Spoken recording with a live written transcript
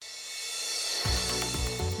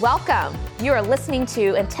Welcome. You are listening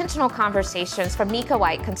to Intentional Conversations from Mika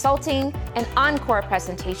White Consulting, an encore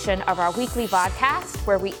presentation of our weekly podcast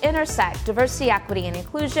where we intersect diversity, equity, and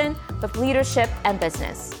inclusion with leadership and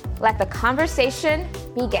business. Let the conversation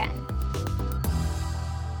begin.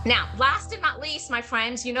 Now, last and not least, my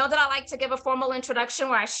friends, you know that I like to give a formal introduction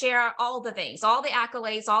where I share all the things, all the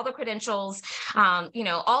accolades, all the credentials,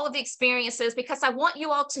 all of the experiences, because I want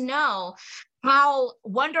you all to know how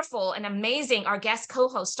wonderful and amazing our guest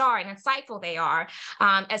co-hosts are and insightful they are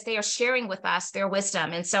as they are sharing with us their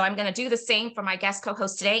wisdom. And so I'm going to do the same for my guest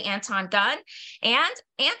co-host today, Anton Gunn. And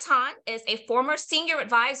Anton is a former senior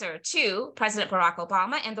advisor to President Barack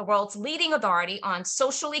Obama and the world's leading authority on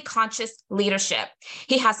socially conscious leadership.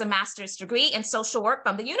 He has a master's degree in social work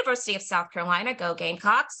from the University of South Carolina. Go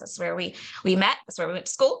Gamecocks. That's where we met. That's where we went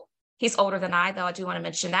to school. He's older than I, though I do want to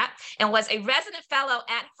mention that, and was a resident fellow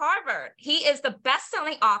at Harvard. He is the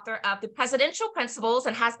best-selling author of The Presidential Principles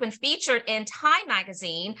and has been featured in Time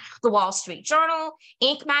Magazine, The Wall Street Journal,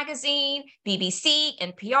 Inc. Magazine, BBC,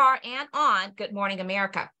 NPR, and on Good Morning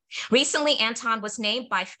America. Recently, Anton was named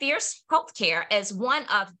by Fierce Healthcare as one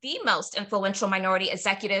of the most influential minority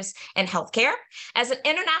executives in healthcare. As an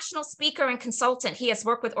international speaker and consultant, he has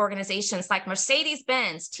worked with organizations like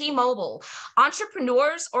Mercedes-Benz, T-Mobile,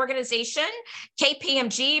 Entrepreneurs Organization,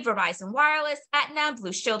 KPMG, Verizon Wireless, Aetna,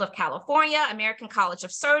 Blue Shield of California, American College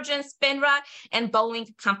of Surgeons, FINRA, and Boeing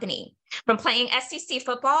Company. From playing SEC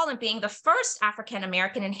football and being the first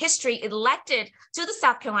African-American in history elected to the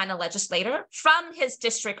South Carolina legislature from his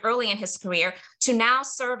district early in his career to now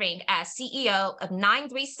serving as CEO of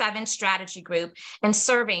 937 Strategy Group and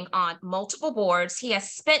serving on multiple boards, he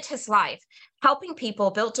has spent his life helping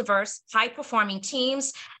people build diverse, high-performing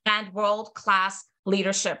teams and world-class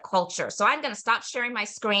leadership culture. So I'm going to stop sharing my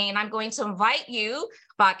screen. I'm going to invite you,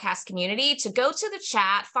 podcast community, to go to the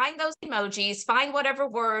chat, find those emojis, find whatever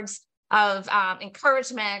words of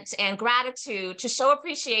encouragement and gratitude to show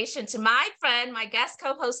appreciation to my friend, my guest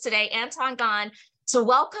co-host today, Anton Gunn, to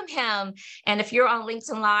welcome him. And if you're on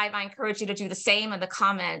LinkedIn Live, I encourage you to do the same in the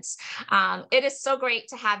comments. It is so great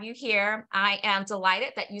to have you here. I am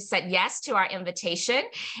delighted that you said yes to our invitation,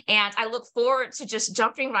 and I look forward to just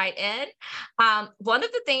jumping right in. One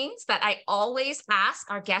of the things that I always ask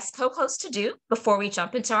our guest co-hosts to do before we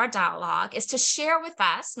jump into our dialogue is to share with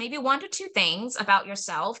us maybe one or two things about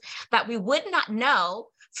yourself that we would not know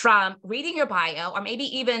from reading your bio or maybe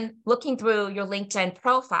even looking through your LinkedIn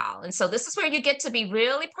profile. And so this is where you get to be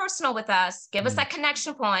really personal with us. Give us that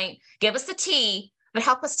connection point, give us the tea, but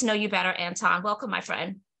help us to know you better, Anton. Welcome, my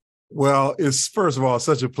friend. Well, it's first of all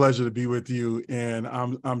such a pleasure to be with you, and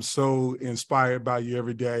I'm so inspired by you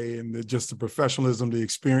every day, and just the professionalism, the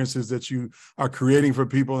experiences that you are creating for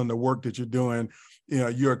people, and the work that you're doing. You know,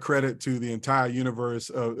 you're a credit to the entire universe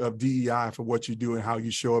of DEI for what you do and how you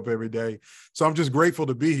show up every day. So I'm just grateful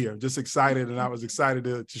to be here, just excited, and I was excited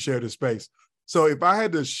to share this space. So if I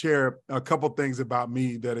had to share a couple things about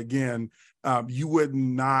me that, again, you would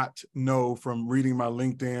not know from reading my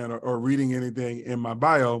LinkedIn or reading anything in my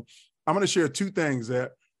bio, I'm going to share two things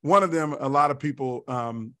that one of them a lot of people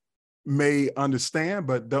may understand,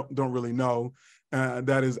 but don't really know.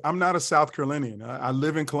 That is, I'm not a South Carolinian. I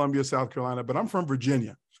live in Columbia, South Carolina, but I'm from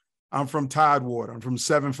Virginia. I'm from Tidewater. I'm from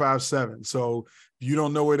 757. So if you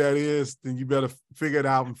don't know where that is, then you better figure it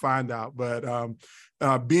out and find out. But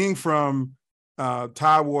being from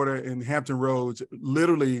Tidewater and Hampton Roads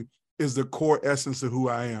literally is the core essence of who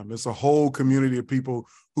I am. It's a whole community of people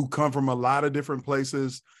who come from a lot of different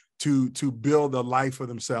places to build a life for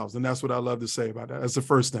themselves. And that's what I love to say about that. That's the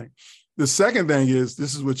first thing. The second thing is,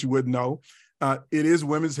 this is what you wouldn't know. It is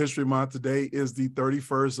Women's History Month. Today is the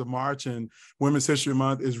 31st of March, and Women's History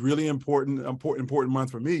Month is really important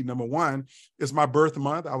month for me. Number one, it's my birth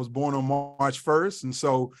month. I was born on March 1st, and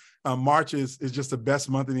so March is just the best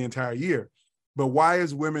month of the entire year. But why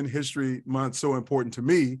is Women's History Month so important to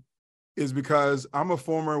me is because I'm a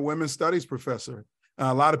former women's studies professor.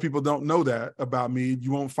 A lot of people don't know that about me.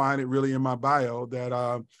 You won't find it really in my bio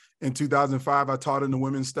that in 2005, I taught in the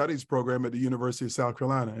women's studies program at the University of South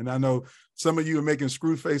Carolina. And I know some of you are making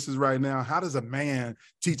screw faces right now. How does a man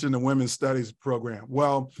teach in the women's studies program?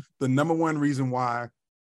 Well, the number one reason why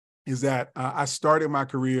is that I started my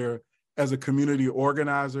career as a community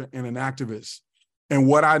organizer and an activist. And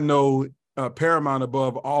what I know paramount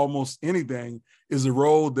above almost anything is the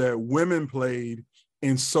role that women played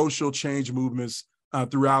in social change movements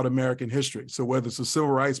throughout American history. So whether it's the civil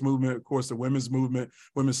rights movement, of course, the women's movement,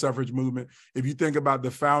 women's suffrage movement, if you think about the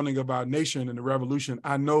founding of our nation and the revolution,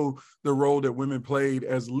 I know the role that women played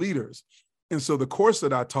as leaders. And so the course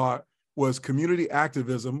that I taught was community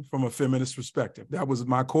activism from a feminist perspective. That was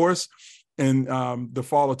my course in the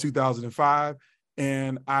fall of 2005.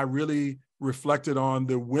 And I really reflected on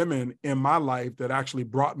the women in my life that actually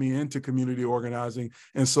brought me into community organizing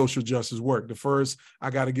and social justice work. The first, I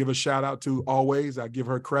got to give a shout out to Always. I give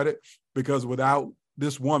her credit, because without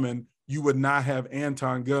this woman, you would not have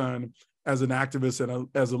Anton Gunn as an activist and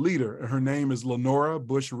as a leader. Her name is Lenora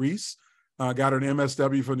Bush Reese. Got her an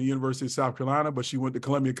MSW from the University of South Carolina, but she went to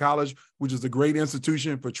Columbia College, which is a great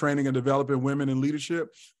institution for training and developing women in leadership.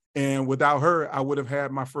 And without her, I would have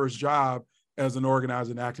had my first job as an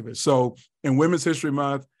organizing activist. So in Women's History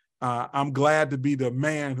Month, I'm glad to be the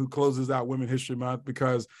man who closes out Women's History Month,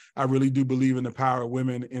 because I really do believe in the power of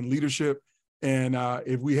women in leadership. And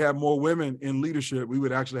if we had more women in leadership, we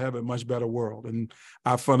would actually have a much better world. And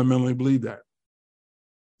I fundamentally believe that.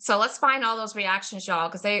 So let's find all those reactions, y'all,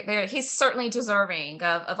 because he's certainly deserving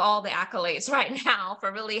of all the accolades right now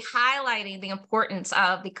for really highlighting the importance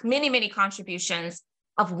of the many, many contributions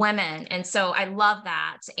of women. And so I love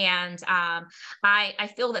that. And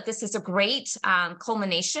I feel that this is a great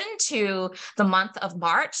culmination to the month of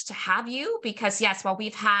March to have you, because yes, while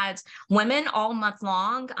we've had women all month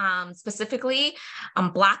long, specifically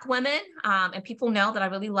Black women, and people know that I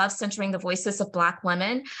really love centering the voices of Black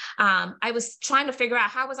women. I was trying to figure out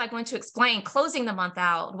how was I going to explain closing the month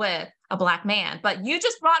out with a Black man, but you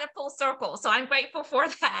just brought it full circle. So I'm grateful for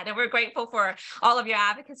that. And we're grateful for all of your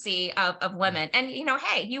advocacy of women. And,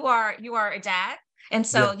 hey, you are a dad. And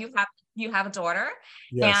so you have a daughter.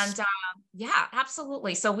 Yes. And yeah,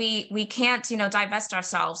 absolutely. So we can't, divest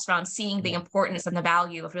ourselves from seeing the importance and the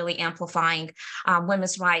value of really amplifying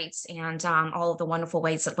women's rights and all of the wonderful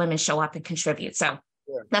ways that women show up and contribute. So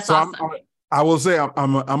that's awesome. I will say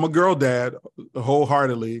I'm a girl dad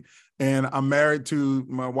wholeheartedly. And I'm married to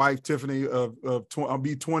my wife, Tiffany, I'll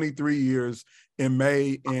be 23 years in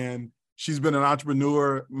May. And she's been an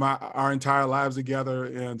entrepreneur our entire lives together,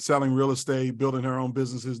 and selling real estate, building her own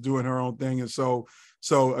businesses, doing her own thing. And so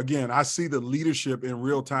again, I see the leadership in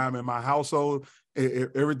real time in my household.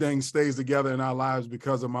 Everything stays together in our lives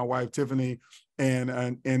because of my wife, Tiffany. And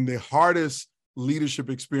the hardest leadership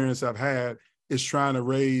experience I've had is trying to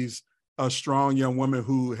raise a strong young woman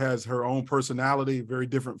who has her own personality, very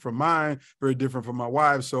different from mine, very different from my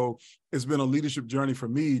wife. So it's been a leadership journey for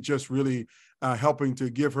me, just really helping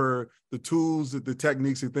to give her the tools, the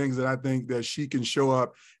techniques, and things that I think that she can show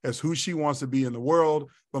up as who she wants to be in the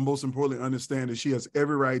world, but most importantly, understand that she has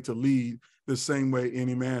every right to lead the same way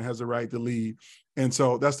any man has a right to lead. And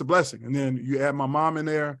so that's the blessing. And then you add my mom in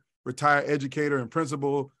there, retired educator and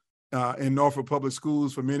principal, in Norfolk Public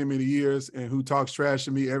Schools for many, many years, and who talks trash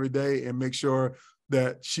to me every day and makes sure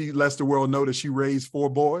that she lets the world know that she raised 4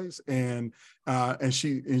 boys, and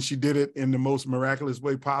she did it in the most miraculous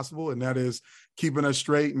way possible, and that is keeping us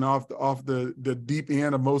straight and off the deep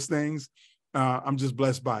end of most things. I'm just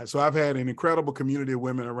blessed by it. So I've had an incredible community of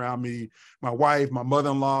women around me. My wife, my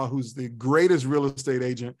mother-in-law, who's the greatest real estate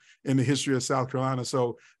agent in the history of South Carolina.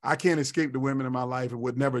 So I can't escape the women in my life and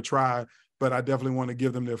would never try. But I definitely want to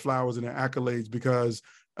give them their flowers and their accolades, because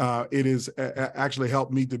it has actually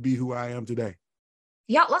helped me to be who I am today.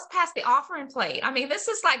 Yeah, let's pass the offering plate. I mean, this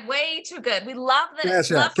is like way too good. We love this.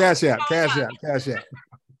 Cash out. Cash out.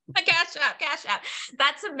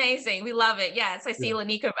 That's amazing. We love it. Yes, I see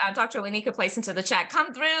Lanika, Dr. Lanika placed into the chat.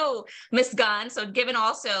 Come through, Miss Gunn. So giving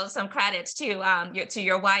also some credits to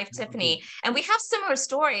your wife, Tiffany. And we have similar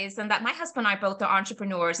stories, and that my husband and I both are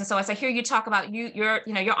entrepreneurs. And so as I hear you talk about your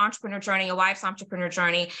entrepreneur journey, your wife's entrepreneur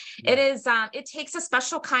journey, it takes a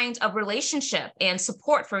special kind of relationship and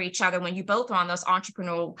support for each other when you both are on those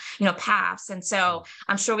entrepreneurial paths. And so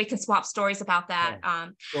I'm sure we can swap stories about that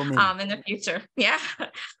in the future. Yeah.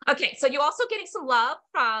 Okay, so you're also getting some love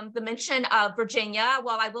from the mention of Virginia.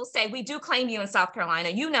 Well, I will say we do claim you in South Carolina.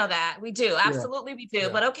 You know that. We do. Absolutely, we do. Yeah.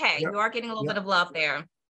 But okay, you are getting a little bit of love there.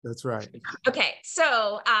 That's right. Okay,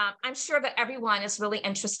 so I'm sure that everyone is really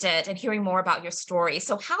interested in hearing more about your story.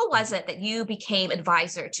 So how was it that you became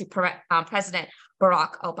advisor to President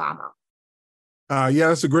Barack Obama?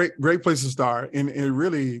 That's a great place to start. And it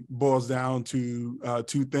really boils down to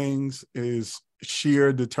 2 things: is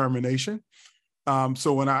sheer determination.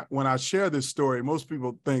 So when I share this story, most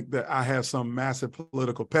people think that I have some massive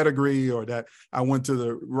political pedigree or that I went to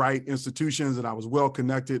the right institutions and I was well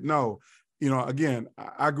connected. No, again,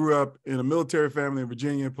 I grew up in a military family in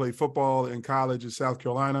Virginia, played football in college in South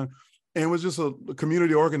Carolina, and was just a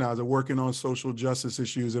community organizer working on social justice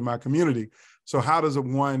issues in my community. So how does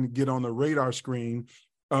one get on the radar screen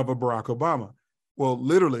of a Barack Obama? Well,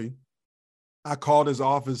 literally, I called his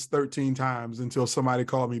office 13 times until somebody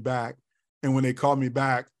called me back. And when they called me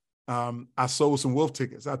back, I sold some wolf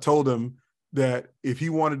tickets. I told him that if he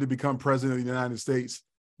wanted to become president of the United States,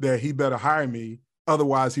 that he better hire me,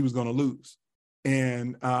 otherwise he was going to lose.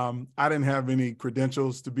 And I didn't have any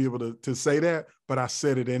credentials to be able to say that, but I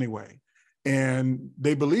said it anyway. And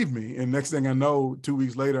they believed me. And next thing I know, 2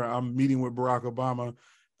 weeks later, I'm meeting with Barack Obama,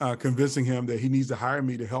 convincing him that he needs to hire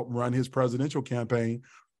me to help run his presidential campaign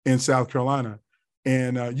in South Carolina.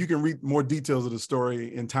 And you can read more details of the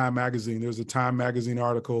story in Time Magazine. There's a Time Magazine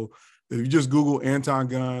article. If you just Google Anton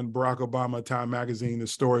Gunn, Barack Obama, Time Magazine, the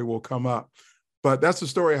story will come up. But that's the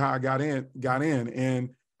story how I got in. And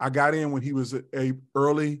I got in when he was a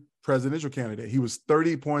early presidential candidate. He was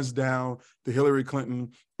 30 points down to Hillary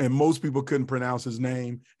Clinton, and most people couldn't pronounce his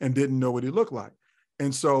name and didn't know what he looked like.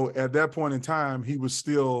 And so at that point in time, he was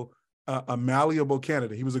still a malleable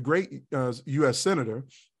candidate. He was a great U.S. senator,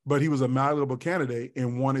 but he was a malleable candidate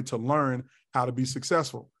and wanted to learn how to be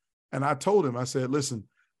successful. And I told him, I said, listen,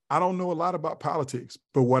 I don't know a lot about politics,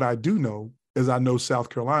 but what I do know is I know South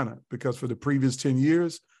Carolina, because for the previous 10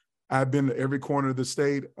 years, I've been to every corner of the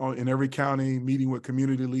state, in every county, meeting with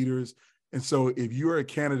community leaders. And so if you're a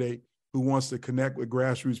candidate who wants to connect with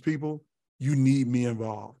grassroots people, you need me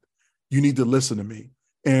involved. You need to listen to me.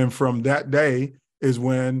 And from that day is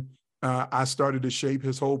when I started to shape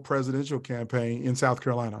his whole presidential campaign in South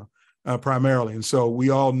Carolina, primarily. And so we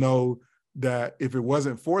all know that if it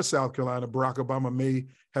wasn't for South Carolina, Barack Obama may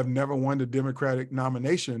have never won the Democratic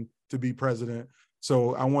nomination to be president.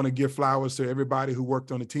 So I want to give flowers to everybody who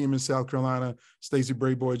worked on the team in South Carolina: Stacey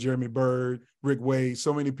Brayboy, Jeremy Byrd, Rick Wade,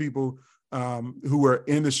 so many people who were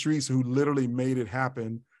in the streets who literally made it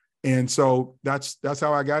happen. And so that's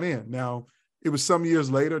how I got in. Now, it was some years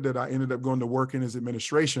later that I ended up going to work in his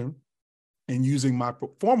administration and using my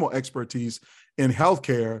formal expertise in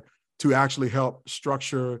healthcare to actually help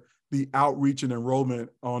structure the outreach and enrollment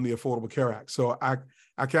on the Affordable Care Act. So I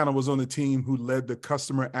kind of was on the team who led the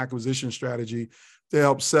customer acquisition strategy to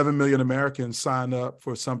help 7 million Americans sign up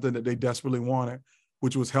for something that they desperately wanted,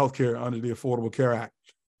 which was healthcare under the Affordable Care Act.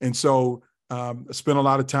 And so I spent a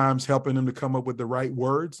lot of times helping them to come up with the right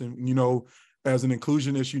words. And, you know, as an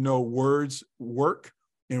inclusionist, you know, words work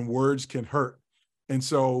and words can hurt. And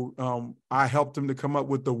so I helped them to come up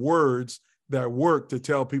with the words that work to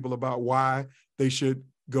tell people about why they should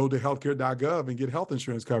go to healthcare.gov and get health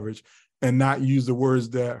insurance coverage, and not use the words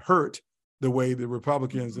that hurt the way the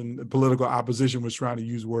Republicans and the political opposition was trying to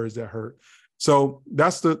use words that hurt. So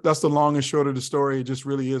that's the long and short of the story. It just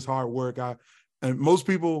really is hard work. And most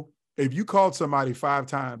people, if you called somebody 5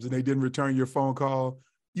 times and they didn't return your phone call,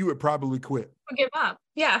 you would probably quit. Give up.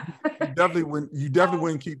 Yeah. You definitely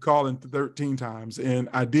wouldn't keep calling 13 times. And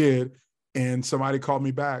I did. And somebody called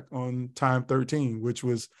me back on time 13, which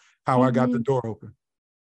was how I got the door open.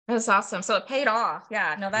 That's awesome. So it paid off.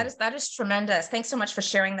 Yeah, no, that is tremendous. Thanks so much for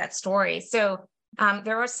sharing that story. So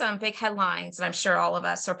there are some big headlines that I'm sure all of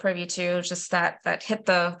us are privy to, just that hit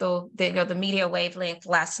the media wavelength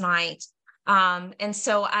last night. And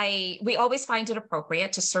so we always find it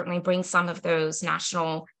appropriate to certainly bring some of those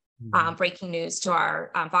national breaking news to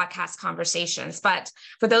our podcast conversations. But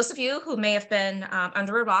for those of you who may have been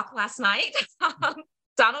under a rock last night,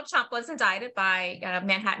 Donald Trump was indicted by a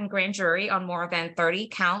Manhattan grand jury on more than 30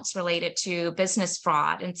 counts related to business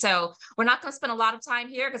fraud. And so we're not going to spend a lot of time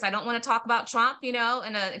here because I don't want to talk about Trump, you know,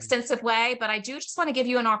 in an extensive way, but I do just want to give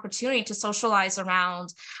you an opportunity to socialize around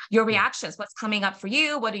your reactions. What's coming up for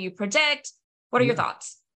you? What do you predict? What are your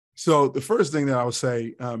thoughts? So the first thing that I would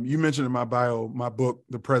say, you mentioned in my bio, my book,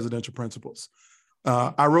 The Presidential Principles.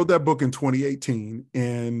 I wrote that book in 2018.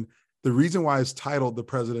 And the reason why it's titled The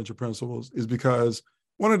Presidential Principles is because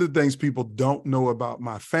one of the things people don't know about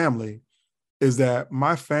my family is that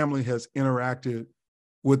my family has interacted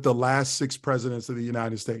with the last 6 presidents of the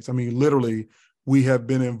United States. I mean, literally, we have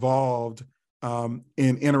been involved in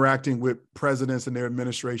interacting with presidents and their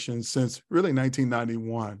administrations since really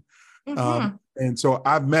 1991. And so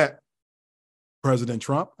I've met President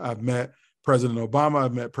Trump, I've met President Obama,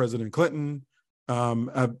 I've met President Clinton.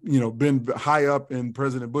 I've been high up in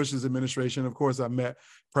President Bush's administration. Of course, I've met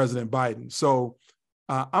President Biden. So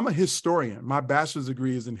I'm a historian. My bachelor's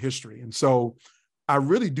degree is in history. And so I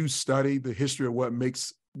really do study the history of what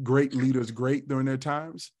makes great leaders great during their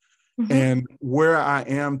times. And where I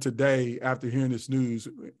am today after hearing this news,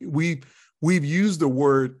 we've used the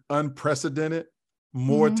word unprecedented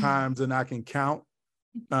more times than I can count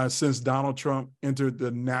since Donald Trump entered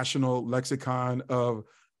the national lexicon of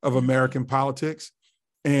American politics.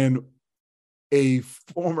 And a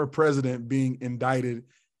former president being indicted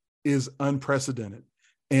is unprecedented.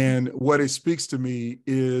 And what it speaks to me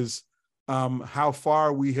is how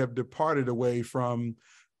far we have departed away from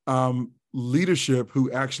leadership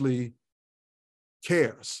who actually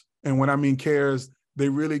cares. And when I mean cares, they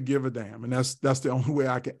really give a damn. And that's the only way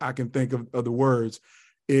I can think of the words,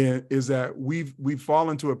 is that we've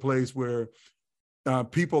fallen to a place where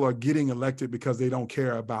people are getting elected because they don't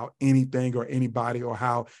care about anything or anybody or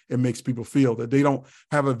how it makes people feel, that they don't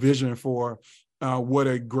have a vision for what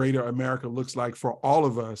a greater America looks like for all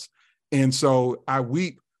of us. And so I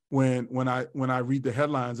weep when I read the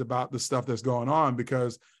headlines about the stuff that's going on,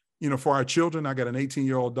 because, for our children, I got an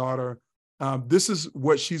 18-year-old daughter. This is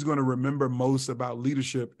what she's going to remember most about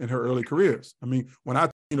leadership in her early careers. I mean, when I,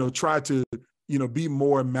 try to, be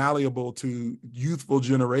more malleable to youthful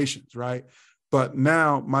generations, right? But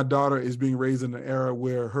now my daughter is being raised in an era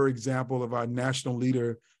where her example of our national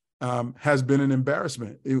leader has been an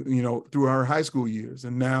embarrassment, through her high school years.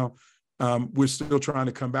 And now we're still trying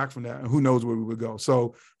to come back from that. And who knows where we would go.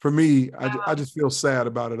 So for me, I just feel sad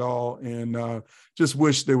about it all, and just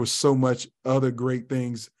wish there was so much other great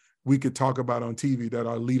things we could talk about on TV that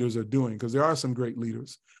our leaders are doing, because there are some great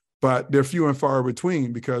leaders, but they're few and far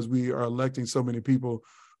between, because we are electing so many people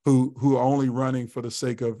who are only running for the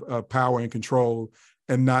sake of power and control,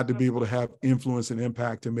 and not to be able to have influence and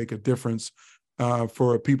impact and make a difference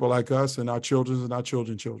for people like us and our children and our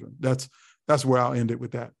children's children. That's where I'll end it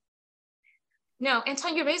with that. No,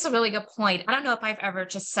 Anton, you raise a really good point. I don't know if I've ever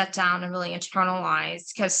just sat down and really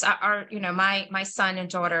internalized, because my son and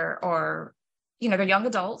daughter are, they're young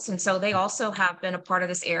adults. And so they also have been a part of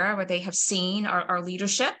this era where they have seen our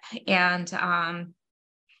leadership.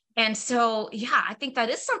 And so, yeah, I think that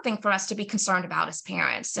is something for us to be concerned about as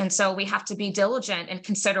parents. And so we have to be diligent and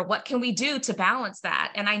consider, what can we do to balance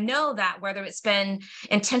that? And I know that whether it's been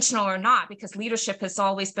intentional or not, because leadership has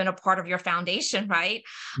always been a part of your foundation, right?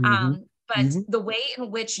 Mm-hmm. But the way in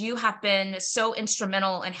which you have been so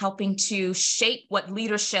instrumental in helping to shape what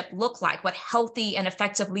leadership look like, what healthy and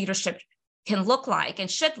effective leadership can look like and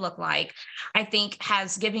should look like, I think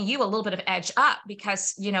has given you a little bit of edge up,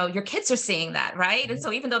 because, your kids are seeing that, right? And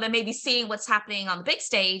so even though they may be seeing what's happening on the big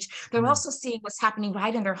stage, they're also seeing what's happening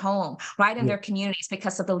right in their home, right in their communities,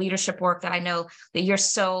 because of the leadership work that I know that you're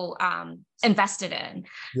so invested in.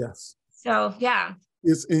 Yes. So, yeah.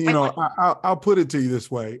 It's, I'll put it to you this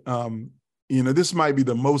way. This might be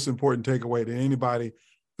the most important takeaway to anybody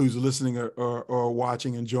who's listening or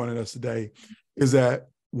watching and joining us today, is that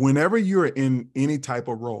whenever you're in any type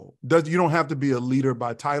of role, you don't have to be a leader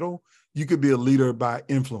by title. You could be a leader by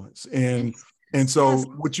influence. And so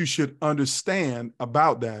what you should understand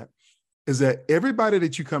about that is that everybody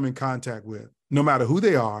that you come in contact with, no matter who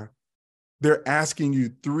they are, they're asking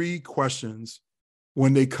you 3 questions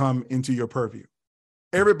when they come into your purview.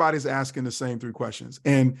 Everybody's asking the same 3 questions.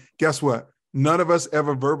 And guess what? None of us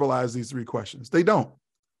ever verbalize these 3 questions. They don't,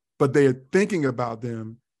 but they're thinking about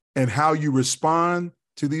them, and how you respond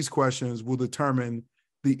to these questions will determine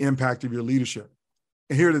the impact of your leadership.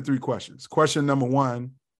 And here are the 3 questions. Question number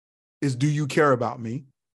 1 is, do you care about me?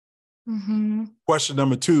 Mm-hmm. Question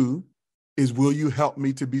number 2 is, will you help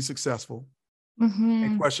me to be successful? Mm-hmm.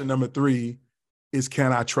 And question number 3 is,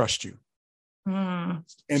 can I trust you? Mm.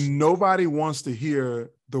 And nobody wants to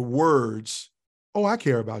hear the words, oh, I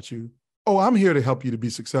care about you. Oh, I'm here to help you to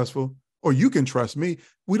be successful. Or you can trust me.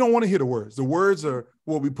 We don't want to hear the words. The words are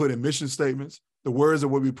what we put in mission statements. The words are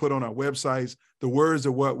what we put on our websites. The words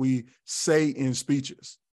are what we say in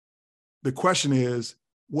speeches. The question is,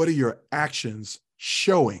 what are your actions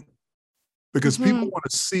showing? Because people want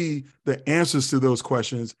to see the answers to those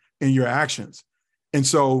questions in your actions. And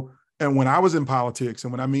so, and when I was in politics,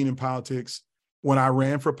 and when I mean in politics, when I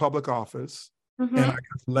ran for public office, and I got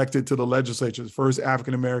elected to the legislature, first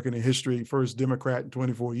African-American in history, first Democrat in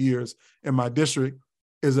 24 years in my district,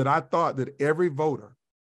 is that I thought that every voter,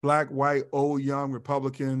 Black, white, old, young,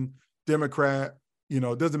 Republican, Democrat,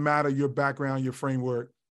 it doesn't matter your background, your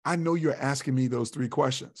framework. I know you're asking me those 3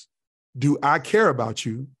 questions. Do I care about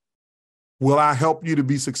you? Will I help you to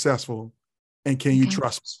be successful? And can you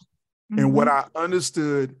trust me? And what I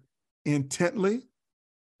understood intently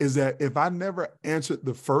is that if I never answered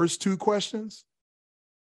the first 2 questions,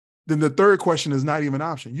 then the 3rd question is not even an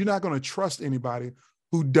option. You're not going to trust anybody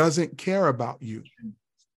who doesn't care about you.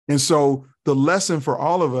 And so the lesson for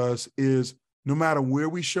all of us is, no matter where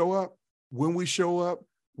we show up, when we show up,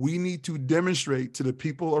 we need to demonstrate to the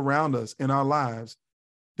people around us in our lives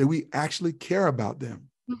that we actually care about them.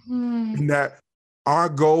 Mm-hmm. And that our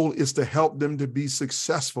goal is to help them to be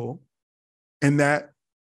successful. And that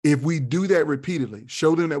if we do that repeatedly,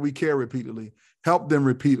 show them that we care repeatedly, help them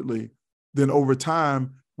repeatedly, then over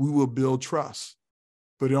time, we will build trust.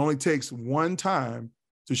 But it only takes one time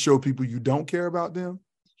to show people you don't care about them,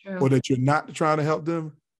 or that you're not trying to help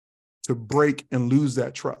them, to break and lose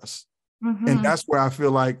that trust. And that's where I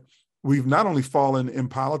feel like we've not only fallen in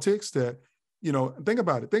politics that, think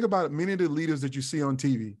about it. Think about it. Many of the leaders that you see on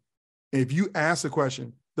TV, if you ask the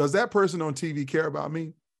question, does that person on TV care about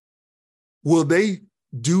me? Will they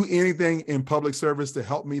do anything in public service to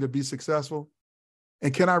help me to be successful?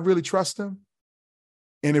 And can I really trust them?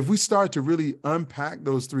 And if we start to really unpack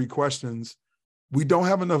those three questions, we don't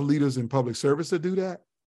have enough leaders in public service to do that.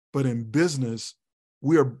 But in business,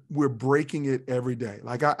 we're breaking it every day.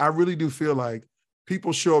 Like I really do feel like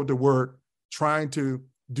people show up to work trying to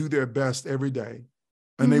do their best every day.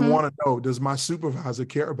 And they want to know, does my supervisor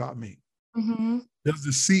care about me? Does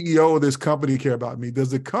the CEO of this company care about me?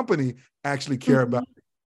 Does the company actually care about me?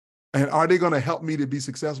 And are they going to help me to be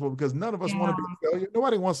successful? Because none of us want to be a failure.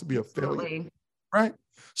 Nobody wants to be a failure, right?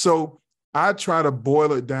 So I try to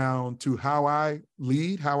boil it down to how I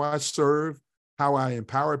lead, how I serve, how I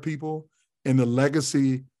empower people, and the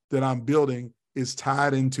legacy that I'm building is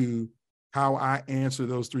tied into how I answer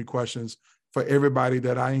those three questions for everybody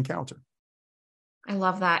that I encounter. I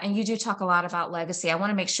love that. And you do talk a lot about legacy. I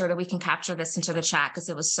want to make sure that we can capture this into the chat because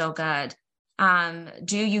it was so good.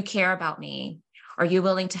 Do you care about me? Are you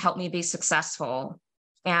willing to help me be successful?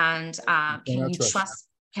 And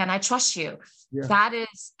can I trust you? Yeah.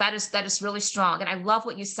 That is really strong. And I love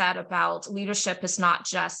what you said about leadership is not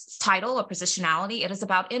just title or positionality. It is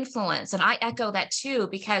about influence. And I echo that too,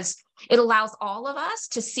 because it allows all of us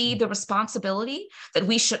to see the responsibility that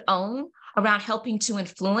we should own around helping to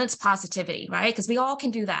influence positivity, right? Because we all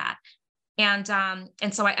can do that. And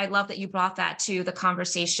so I love that you brought that to the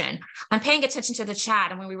conversation. I'm paying attention to the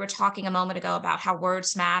chat. And when we were talking a moment ago about how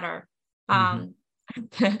words matter,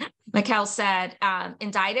 Mikkel said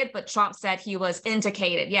indicted, but Trump said he was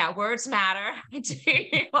indicated. Yeah, words matter. And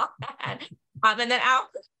then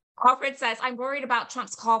Alfred says, I'm worried about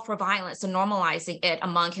Trump's call for violence and normalizing it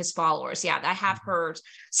among his followers. Yeah, I have heard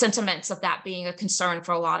sentiments of that being a concern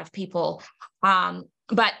for a lot of people.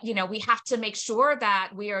 But, we have to make sure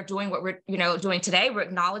that we are doing what we're, doing today. We're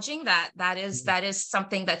acknowledging that is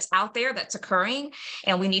something that's out there that's occurring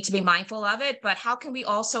and we need to be mindful of it. But how can we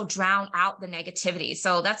also drown out the negativity?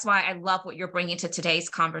 So that's why I love what you're bringing to today's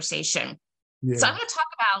conversation. Yeah. So I'm going to talk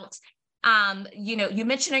about you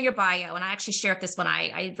mentioned in your bio, and I actually shared this when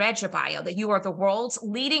I read your bio, that you are the world's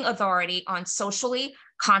leading authority on socially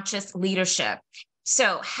conscious leadership.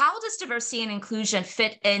 So how does diversity and inclusion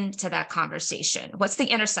fit into that conversation? What's the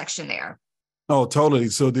intersection there? Oh, totally.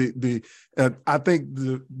 So I think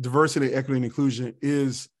the diversity, equity, and inclusion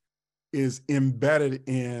is embedded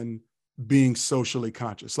in being socially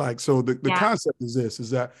conscious. Like, so the concept is this,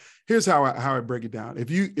 is that here's how I break it down.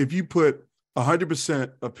 If you put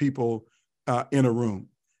 100% of people in a room,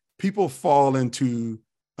 people fall into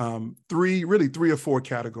three or four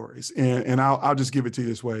categories. And I'll just give it to you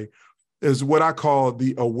this way. Is what I call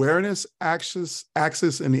the awareness axis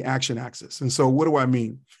and the action axis. And so what do I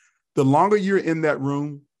mean? The longer you're in that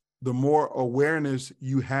room, the more awareness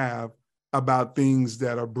you have about things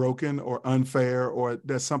that are broken or unfair or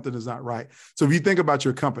that something is not right. So if you think about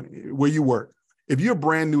your company, where you work, if you're a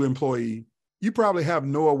brand new employee, you probably have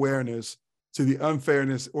no awareness to the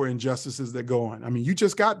unfairness or injustices that go on. I mean, you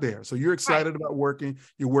just got there. So you're excited about working,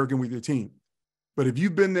 you're working with your team. But if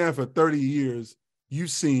you've been there for 30 years, you've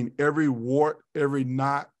seen every wart, every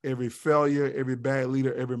knot, every failure, every bad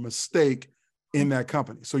leader, every mistake in that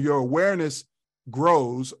company. So your awareness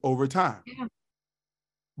grows over time. Yeah.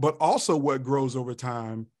 But also what grows over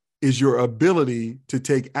time is your ability to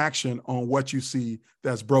take action on what you see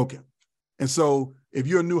that's broken. And so if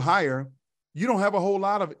you're a new hire, you don't have a whole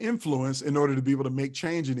lot of influence in order to be able to make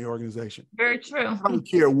change in the organization. Very true. I don't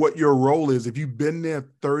care what your role is. If you've been there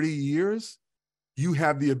 30 years, you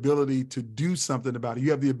have the ability to do something about it.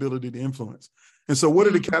 You have the ability to influence. And so what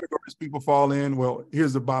are the categories people fall in? Well,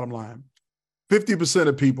 here's the bottom line. 50%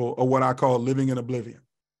 of people are what I call living in oblivion.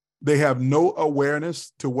 They have no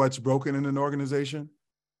awareness to what's broken in an organization,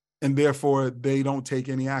 and therefore they don't take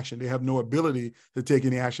any action. They have no ability to take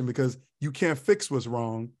any action because you can't fix what's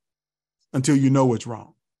wrong until you know what's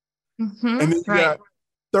wrong. And then you got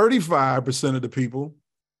 35% of the people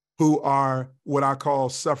who are what I call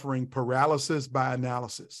suffering paralysis by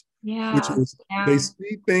analysis, which is they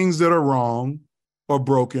see things that are wrong or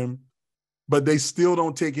broken, but they still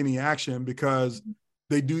don't take any action because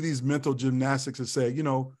they do these mental gymnastics and say,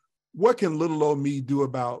 what can little old me do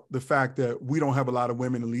about the fact that we don't have a lot of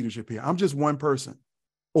women in leadership here? I'm just one person.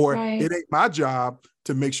 Or it ain't my job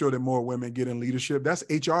to make sure that more women get in leadership. That's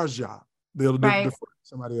HR's job. They'll defer to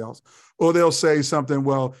somebody else. Or they'll say something,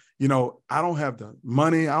 well, I don't have the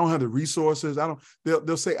money, I don't have the resources,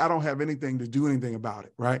 they'll say I don't have anything to do anything about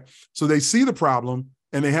it, right? So they see the problem,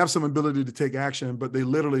 and they have some ability to take action, but they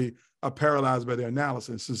literally are paralyzed by their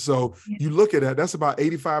analysis. And so you look at that, that's about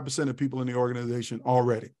 85% of people in the organization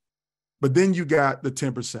already. But then you got the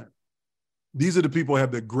 10%. These are the people who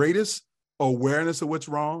have the greatest awareness of what's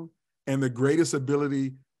wrong and the greatest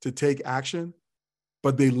ability to take action,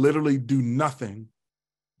 but they literally do nothing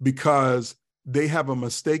because they have a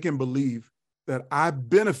mistaken belief that I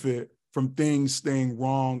benefit from things staying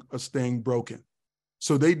wrong or staying broken.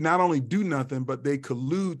 So they not only do nothing, but they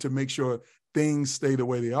collude to make sure things stay the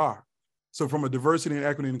way they are. So from a diversity and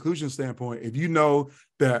equity and inclusion standpoint, if you know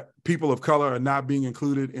that people of color are not being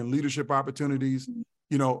included in leadership opportunities,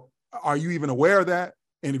 you know, are you even aware of that?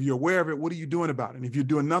 And if you're aware of it, what are you doing about it? And if you're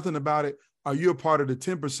doing nothing about it, are you a part of the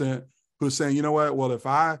 10% who's saying, you know what, well, if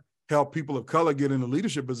I help people of color get into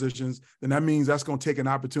leadership positions, then that means that's going to take an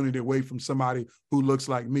opportunity away from somebody who looks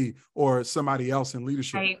like me or somebody else in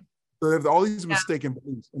leadership. Right. So there's all these mistaken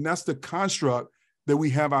beliefs. And that's the construct that we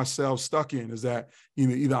have ourselves stuck in, is that, you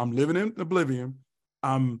know, either I'm living in oblivion,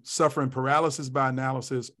 I'm suffering paralysis by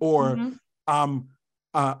analysis, or I'm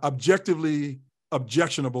objectively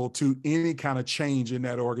objectionable to any kind of change in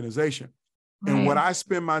that organization. Right. And what I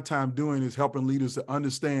spend my time doing is helping leaders to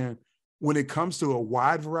understand when it comes to a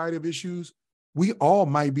wide variety of issues, we all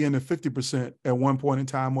might be in the 50% at one point in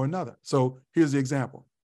time or another. So here's the example.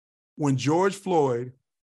 When George Floyd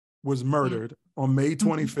was murdered on May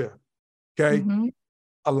 25th, okay,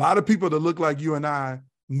 a lot of people that look like you and I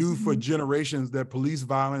knew for generations that police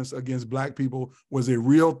violence against Black people was a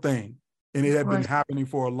real thing, and it had been happening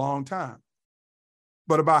for a long time.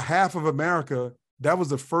 But about half of America, that was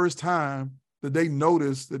the first time that they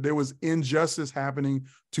noticed that there was injustice happening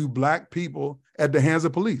to Black people at the hands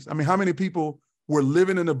of police. I mean, how many people were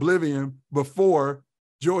living in oblivion before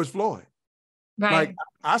George Floyd? Right.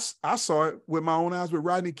 Like I saw it with my own eyes with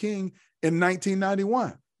Rodney King in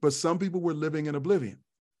 1991, but some people were living in oblivion.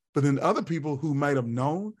 But then other people who might have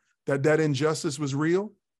known that that injustice was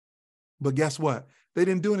real, but guess what? They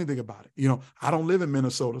didn't do anything about it. You know, I don't live in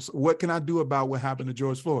Minnesota, so what can I do about what happened to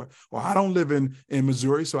George Floyd? Or I don't live in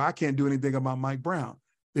Missouri, so I can't do anything about Mike Brown.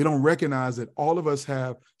 They don't recognize that all of us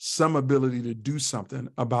have some ability to do something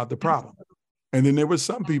about the problem. And then there were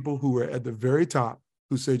some people who were at the very top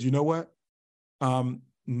who said, you know what?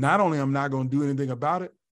 Not only am I not going to do anything about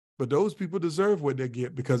it, but those people deserve what they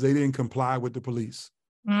get because they didn't comply with the police.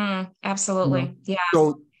 Absolutely. You know? Yeah.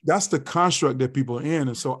 So that's the construct that people are in.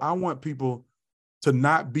 And so I want people to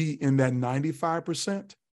not be in that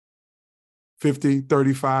 95%, 50,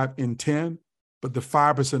 35, and 10, but the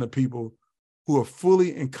 5% of people who are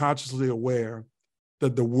fully and consciously aware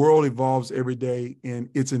that the world evolves every day and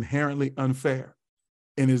it's inherently unfair.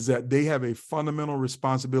 And is that they have a fundamental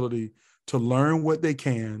responsibility to learn what they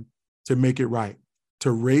can to make it right,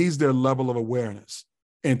 to raise their level of awareness,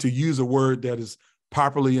 and to use a word that is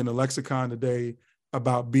popularly in the lexicon today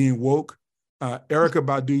about being woke. Erykah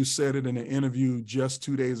Badu said it in an interview just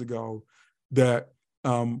 2 days ago that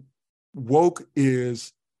woke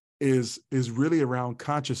is really around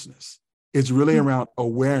consciousness. It's really around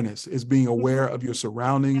awareness. It's being aware of your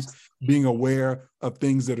surroundings, being aware of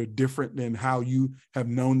things that are different than how you have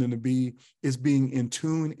known them to be. It's being in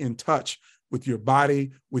tune, in touch with your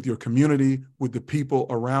body, with your community, with the people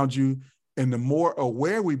around you. And the more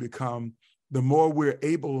aware we become, the more we're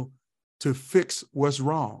able to fix what's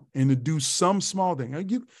wrong and to do some small thing.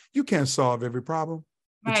 You can't solve every problem,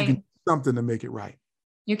 but you can do something to make it right.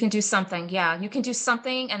 You can do something. Yeah, you can do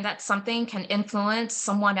something, and that something can influence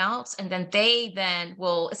someone else. And then they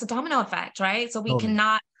will, it's a domino effect, right? So we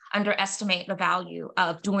cannot underestimate the value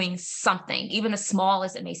of doing something, even as small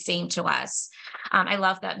as it may seem to us. I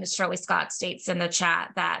love that Ms. Shirley Scott states in the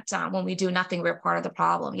chat that when we do nothing, we're part of the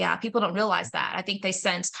problem. Yeah, people don't realize that. I think they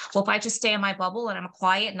sense, well, if I just stay in my bubble and I'm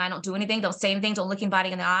quiet and I don't do anything, don't say anything, don't look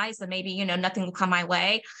anybody in the eyes, then maybe, you know, nothing will come my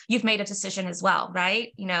way. You've made a decision as well,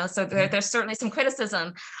 right? You know, so there's certainly some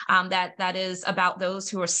criticism that is about those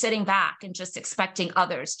who are sitting back and just expecting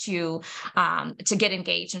others to get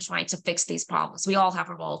engaged in trying to fix these problems. We all have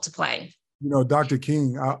a role to play. You know, Dr.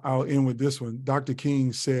 King, I'll end with this one. Dr.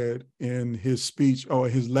 King said in his speech or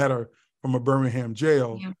his letter from a Birmingham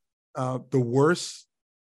jail, the worst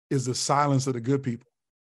is the silence of the good people.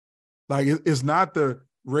 Like it's not the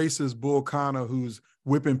racist Bull Connor who's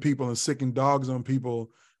whipping people and sicking dogs on people.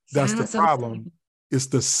 That's the problem. It's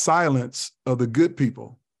the silence of the good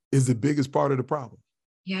people is the biggest part of the problem.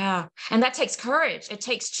 Yeah. And that takes courage. It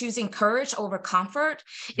takes choosing courage over comfort.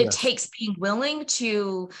 It takes being willing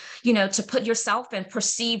to, you know, to put yourself in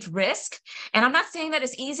perceived risk. And I'm not saying that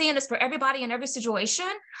it's easy and it's for everybody in every situation,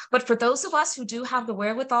 but for those of us who do have the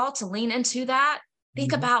wherewithal to lean into that,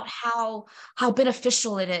 think about how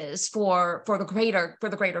beneficial it is for the greater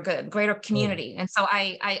good, greater community. And so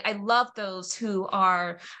I love those who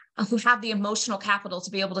have the emotional capital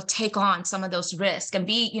to be able to take on some of those risks and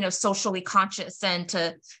be, socially conscious, and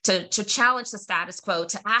to challenge the status quo,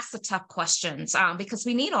 to ask the tough questions, because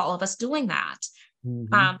we need all of us doing that.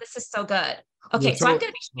 This is so good. Okay, so I'm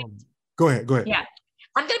going to be go ahead. Yeah.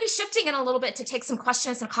 I'm going to be shifting in a little bit to take some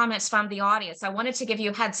questions and comments from the audience. I wanted to give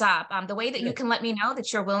you a heads up. The way that you can let me know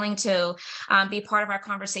that you're willing to be part of our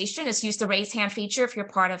conversation is use the raise hand feature if you're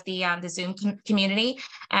part of the Zoom community.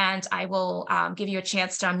 And I will give you a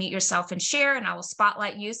chance to unmute yourself and share, and I will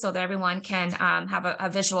spotlight you so that everyone can have a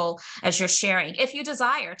visual as you're sharing. If you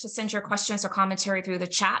desire to send your questions or commentary through the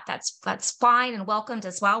chat, that's fine and welcomed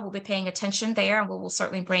as well. We'll be paying attention there, and we'll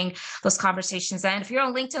certainly bring those conversations in. If you're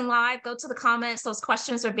on LinkedIn Live, go to the comments. Those questions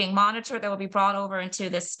are being monitored. They will be brought over into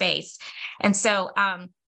this space. And so I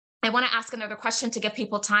want to ask another question to give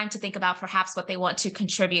people time to think about perhaps what they want to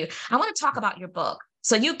contribute. I want to talk about your book.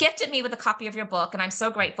 So you gifted me with a copy of your book, and I'm so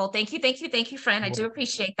grateful. Thank you, friend. I do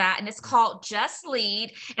appreciate that. And it's called Just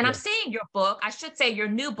Lead. And I'm saying your book, I should say your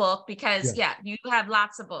new book, because you have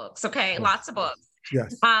lots of books. Okay. Lots of books.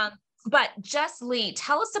 Yes. But Just Lead,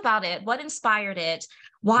 tell us about it. What inspired it?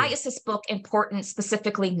 Why is this book important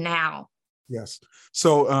specifically now? Yes.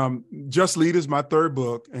 So Just Lead is my third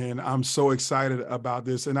book, and I'm so excited about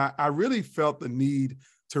this. And I really felt the need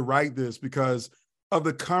to write this because of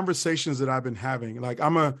the conversations that I've been having. Like,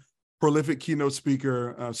 I'm a prolific keynote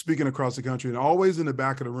speaker, speaking across the country, and always in the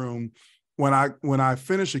back of the room when I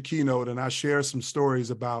finish a keynote and I share some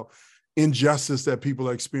stories about injustice that people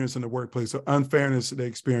are experiencing in the workplace, or unfairness that they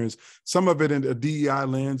experience, some of it in a DEI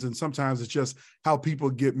lens, and sometimes it's just how people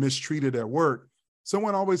get mistreated at work.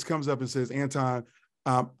 Someone always comes up and says, Anton,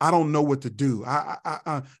 I don't know what to do.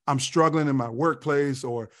 I'm struggling in my workplace,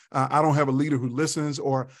 or I don't have a leader who listens,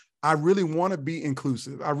 or I really want to be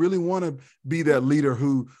inclusive. I really want to be that leader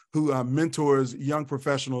who mentors young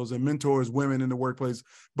professionals and mentors women in the workplace,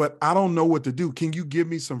 but I don't know what to do. Can you give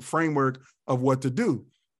me some framework of what to do?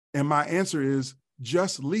 And my answer is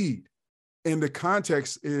just lead. And the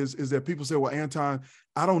context is that people say, well, Anton,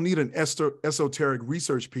 I don't need an esoteric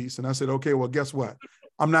research piece. And I said, okay, well, guess what?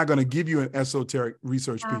 I'm not going to give you an esoteric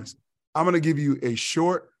research piece. I'm going to give you a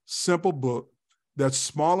short, simple book that's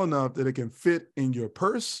small enough that it can fit in your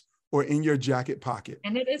purse or in your jacket pocket.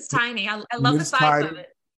 And it is tiny. I love the size of it.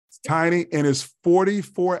 It's tiny, and it's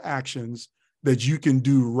 44 actions that you can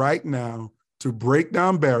do right now to break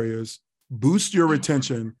down barriers, boost your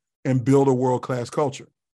retention, and build a world-class culture.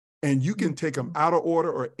 And you can take them out of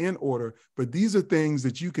order or in order, but these are things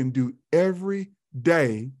that you can do every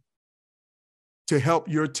day to help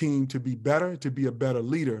your team to be better, to be a better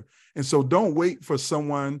leader. And so don't wait for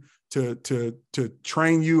someone to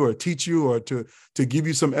train you or teach you or to give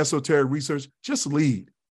you some esoteric research. Just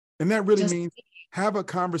lead. And that really means have a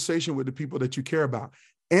conversation with the people that you care about.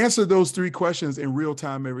 Answer those 3 questions in real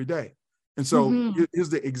time every day. And so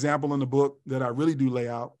here's the example in the book that I really do lay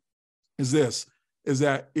out is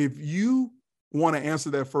that if you want to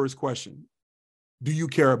answer that first question, do you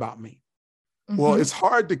care about me? Well, it's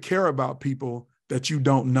hard to care about people that you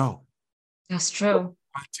don't know. That's true.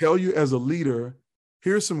 I tell you, as a leader,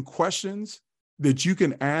 here's some questions that you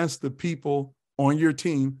can ask the people on your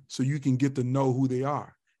team so you can get to know who they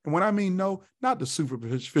are. And when I mean know, not the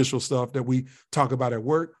superficial stuff that we talk about at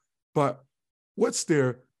work, but what's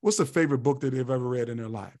the favorite book that they've ever read in their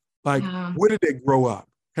life? Like, where did they grow up?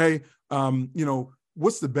 Hey,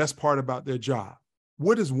 what's the best part about their job?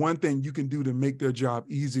 What is one thing you can do to make their job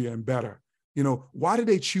easier and better? Why did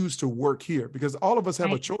they choose to work here? Because all of us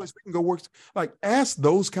have a choice. We can go work. Like, ask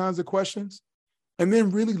those kinds of questions and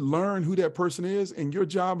then really learn who that person is. And your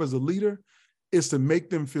job as a leader is to make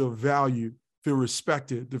them feel valued, feel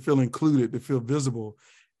respected, to feel included, to feel visible,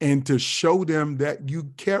 and to show them that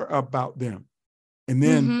you care about them, and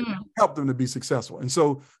then help them to be successful. And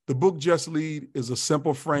so the book Just Lead is a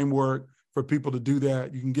simple framework for people to do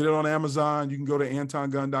that. You can get it on Amazon. You can go to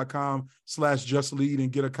antongunn.com/justlead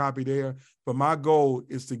and get a copy there. But my goal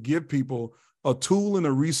is to give people a tool and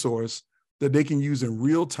a resource that they can use in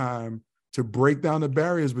real time to break down the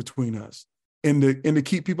barriers between us and to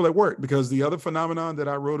keep people at work. Because the other phenomenon that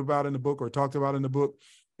I wrote about in the book or talked about in the book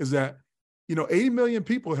is that, 80 million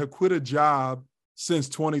people have quit a job since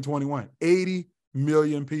 2021, 80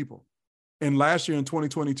 million people. And last year in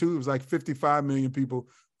 2022, it was like 55 million people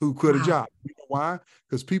who quit a job. You know why?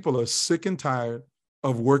 Because people are sick and tired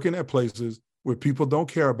of working at places where people don't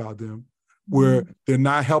care about them, where they're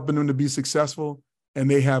not helping them to be successful, and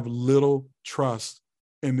they have little trust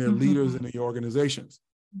in their leaders and the organizations.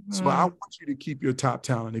 So I want you to keep your top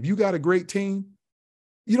talent. If you got a great team,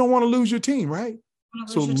 you don't want to lose your team, right?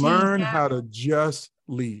 So Lose your team. learn Yeah. how to just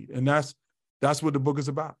lead. And that's what the book is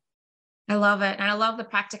about. I love it. And I love the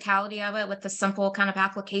practicality of it with the simple kind of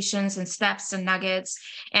applications and steps and nuggets.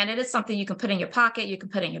 And it is something you can put in your pocket, you can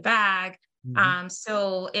put in your bag.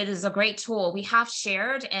 So it is a great tool. We have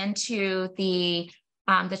shared into the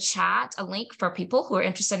chat a link for people who are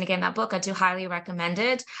interested in getting that book. I do highly recommend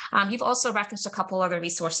it. You've also referenced a couple other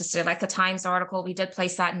resources today, like the Times article. We did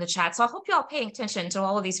place that in the chat. So I hope you all paying attention to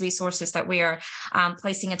all of these resources that we are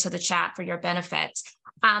placing into the chat for your benefit.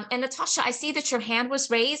 And Natasha, I see that your hand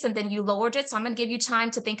was raised and then you lowered it. So I'm going to give you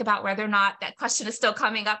time to think about whether or not that question is still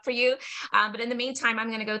coming up for you. But in the meantime, I'm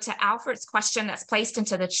going to go to Alfred's question that's placed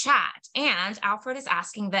into the chat. And Alfred is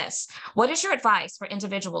asking this: what is your advice for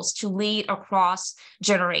individuals to lead across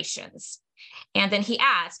generations? And then he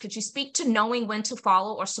adds, could you speak to knowing when to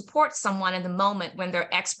follow or support someone in the moment when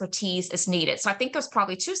their expertise is needed? So I think there's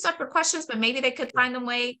probably two separate questions, but maybe they could find a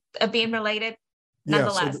way of being related.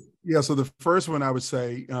 Nonetheless. So the first one I would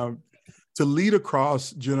say, to lead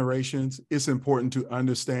across generations, it's important to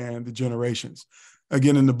understand the generations.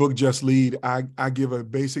 Again, in the book, Just Lead, I give a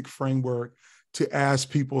basic framework to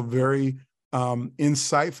ask people very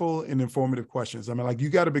insightful and informative questions. I mean, like, you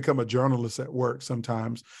got to become a journalist at work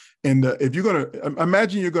sometimes. And if you're going to,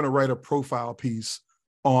 imagine you're going to write a profile piece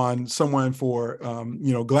on someone for,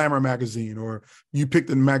 Glamour magazine, or you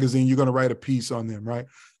picked a magazine, you're going to write a piece on them, right?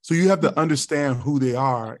 So you have to understand who they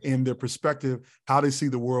are and their perspective, how they see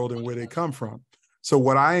the world and where they come from. So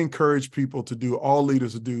what I encourage people to do, all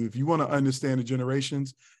leaders to do, if you want to understand the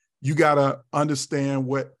generations, you got to understand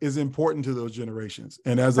what is important to those generations.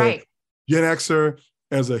 And as a Gen Xer,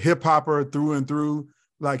 as a hip hopper through and through,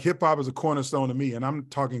 like, hip hop is a cornerstone to me. And I'm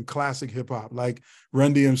talking classic hip hop, like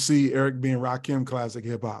Run DMC, Eric B. and Rakim classic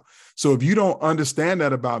hip hop. So if you don't understand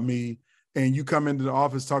that about me, and you come into the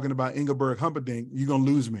office talking about Engelbert Humperdinck, you're going to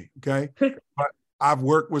lose me, okay? But I've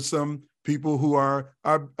worked with some people who are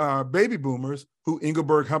baby boomers who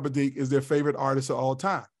Engelbert Humperdinck is their favorite artist of all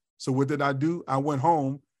time. So what did I do? I went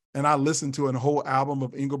home and I listened to a whole album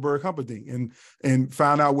of Engelbert Humperdinck and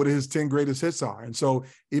found out what his 10 greatest hits are. And so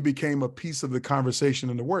it became a piece of the conversation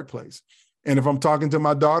in the workplace. And if I'm talking to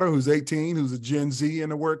my daughter who's 18, who's a Gen Z in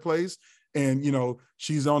the workplace, and,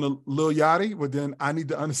 she's on a Lil Yachty, but then I need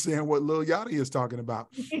to understand what Lil Yachty is talking about.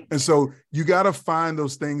 And so you got to find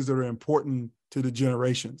those things that are important to the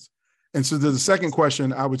generations. And so the second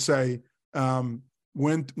question, I would say,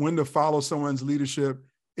 when to follow someone's leadership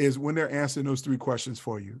is when they're answering those three questions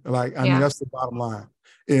for you. Like, I mean, that's the bottom line.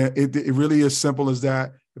 It really is simple as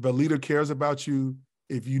that. If a leader cares about you,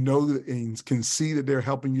 if you know that and can see that they're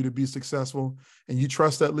helping you to be successful, and you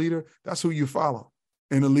trust that leader, that's who you follow.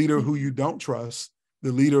 And the leader who you don't trust,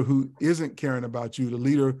 the leader who isn't caring about you, the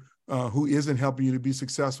leader who isn't helping you to be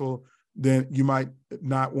successful, then you might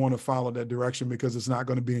not want to follow that direction because it's not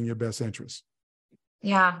going to be in your best interest.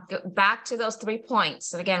 Yeah, back to those 3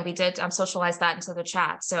 points. And again, we did socialize that into the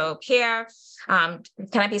chat. So care, can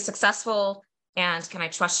I be successful? And can I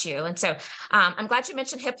trust you? And so I'm glad you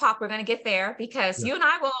mentioned hip hop. We're going to get there because you and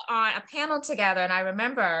I were on a panel together. And I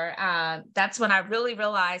remember that's when I really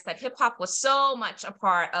realized that hip hop was so much a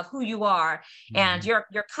part of who you are. And your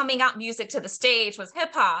coming out music to the stage was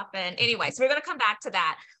hip hop. And anyway, so we're going to come back to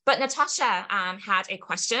that. But Natasha had a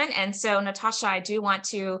question. And so Natasha, I do want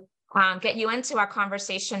to get you into our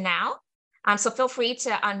conversation now. So feel free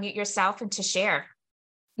to unmute yourself and to share.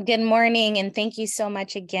 Good morning, and thank you so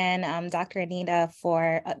much again, Dr. Anika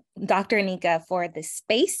for this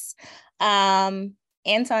space. Anton,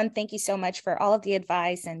 thank you so much for all of the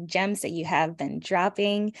advice and gems that you have been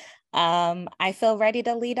dropping. I feel ready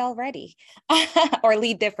to lead already, or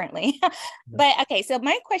lead differently. But okay, so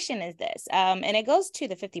my question is this, and it goes to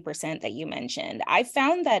the 50% that you mentioned. I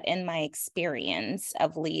found that in my experience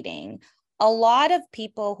of leading, a lot of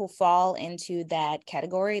people who fall into that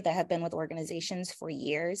category that have been with organizations for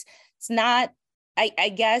years, it's not, I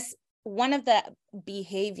guess, one of the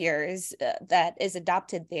behaviors that is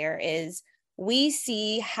adopted there is we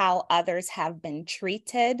see how others have been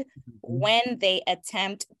treated when they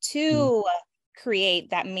attempt to create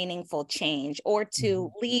that meaningful change or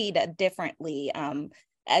to lead differently,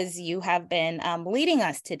 as you have been leading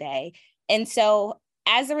us today. And so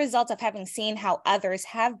as a result of having seen how others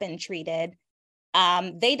have been treated,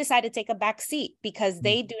 they decide to take a back seat because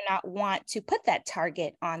they do not want to put that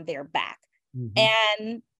target on their back.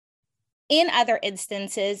 And in other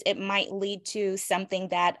instances, it might lead to something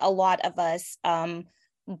that a lot of us,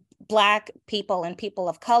 Black people and people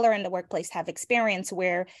of color in the workplace, have experienced,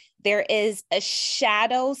 where there is a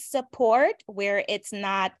shadow support, where it's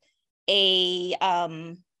not a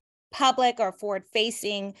public or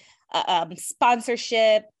forward-facing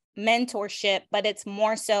sponsorship, mentorship, but it's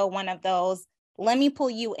more so one of those, let me pull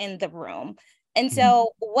you in the room. And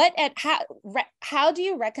so how do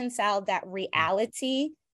you reconcile that reality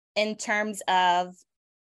in terms of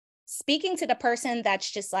speaking to the person that's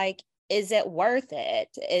just like, is it worth it?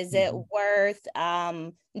 Is it worth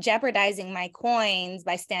jeopardizing my coins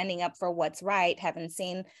by standing up for what's right, having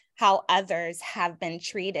seen how others have been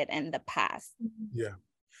treated in the past? Yeah,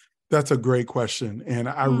 that's a great question. And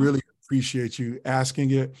I really appreciate you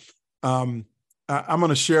asking it. I'm going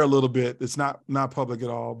to share a little bit. It's not public at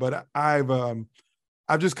all, but I've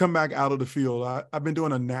just come back out of the field. I've been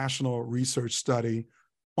doing a national research study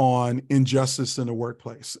on injustice in the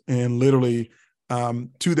workplace, and literally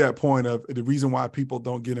to that point of the reason why people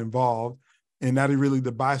don't get involved, and that is really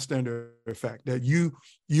the bystander effect, that you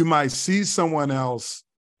might see someone else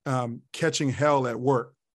catching hell at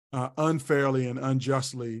work unfairly and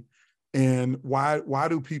unjustly, and why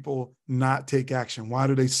do people not take action? Why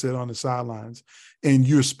do they sit on the sidelines? And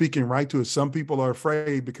you're speaking right to it. Some people are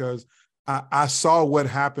afraid because I saw what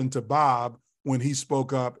happened to Bob when he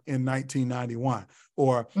spoke up in 1991,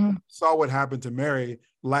 or saw what happened to Mary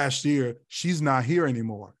last year. She's not here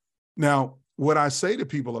anymore. Now, what I say to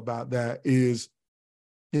people about that is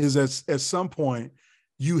at some point,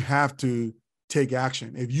 you have to take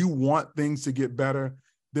action. If you want things to get better,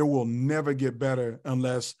 they will never get better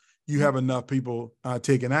unless you have enough people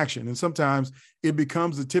taking action. And sometimes it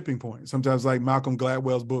becomes a tipping point. Sometimes, like Malcolm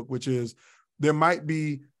Gladwell's book, which is, there might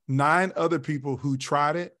be 9 other people who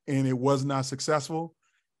tried it and it was not successful.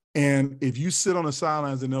 And if you sit on the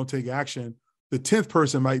sidelines and don't take action, the 10th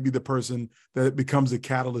person might be the person that becomes the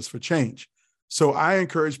catalyst for change. So I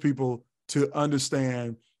encourage people to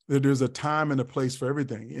understand that there's a time and a place for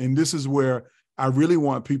everything. And this is where I really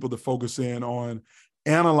want people to focus in on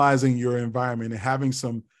analyzing your environment and having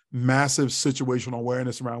some massive situational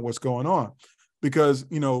awareness around what's going on. Because,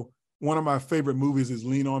 one of my favorite movies is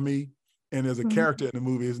Lean on Me. And there's a character in the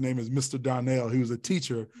movie, his name is Mr. Darnell. He was a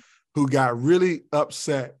teacher who got really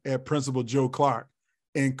upset at Principal Joe Clark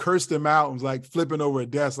and cursed him out and was like flipping over a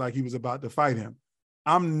desk like he was about to fight him.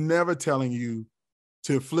 I'm never telling you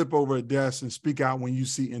to flip over a desk and speak out when you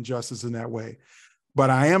see injustice in that way. But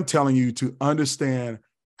I am telling you to understand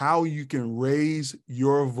how you can raise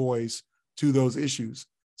your voice to those issues.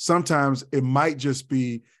 Sometimes it might just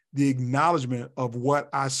be the acknowledgement of what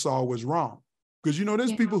I saw was wrong. Because,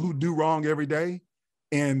 there's people who do wrong every day,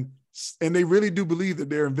 and they really do believe that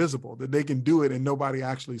they're invisible, that they can do it and nobody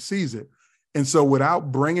actually sees it. And so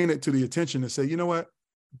without bringing it to the attention to say, you know what,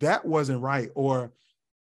 that wasn't right, or,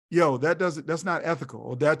 that's not ethical,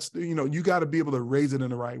 or that's, you got to be able to raise it in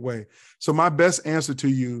the right way. So my best answer to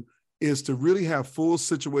you is to really have full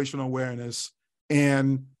situational awareness.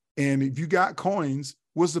 And if you got coins,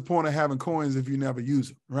 what's the point of having coins if you never use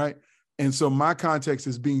them, right? And so my context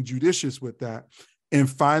is being judicious with that and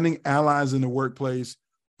finding allies in the workplace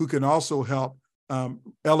who can also help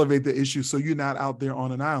elevate the issue so you're not out there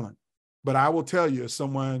on an island. But I will tell you, as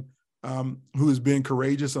someone who has been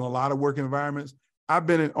courageous in a lot of work environments, I've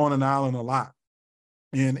been on an island a lot.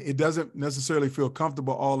 And it doesn't necessarily feel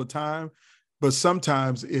comfortable all the time, but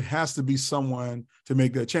sometimes it has to be someone to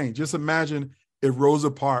make that change. Just imagine if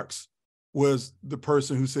Rosa Parks was the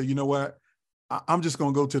person who said, you know what, I'm just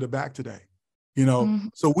going to go to the back today,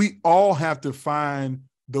 So we all have to find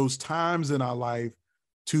those times in our life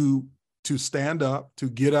to stand up, to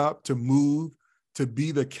get up, to move, to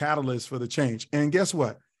be the catalyst for the change. And guess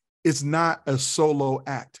what? It's not a solo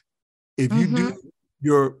act. If you do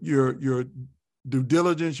your due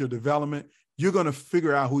diligence, your development, you're going to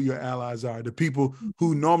figure out who your allies are, the people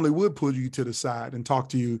who normally would pull you to the side and talk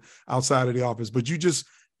to you outside of the office. But you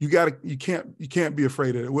can't be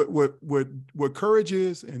afraid of it. What courage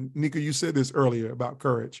is, and Nika, you said this earlier about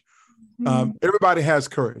courage. Everybody has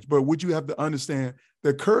courage, but what you have to understand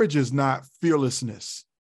that courage is not fearlessness.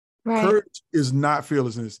 Right. Courage is not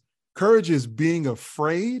fearlessness. Courage is being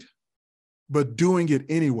afraid, but doing it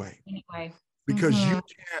anyway. Because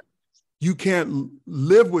you can't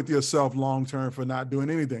live with yourself long-term for not doing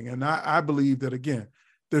anything. And I believe that, again,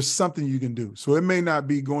 there's something you can do. So it may not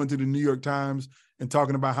be going to the New York Times and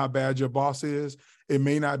talking about how bad your boss is. It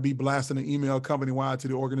may not be blasting an email company-wide to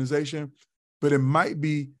the organization, but it might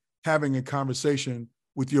be having a conversation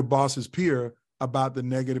with your boss's peer about the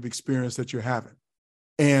negative experience that you're having.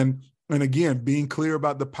 And again, being clear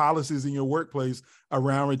about the policies in your workplace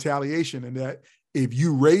around retaliation, and that if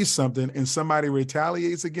you raise something and somebody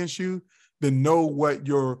retaliates against you, then know what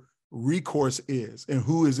your recourse is and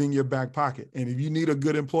who is in your back pocket. And if you need a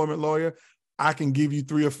good employment lawyer, I can give you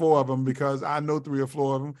 3 or 4 of them, because I know 3 or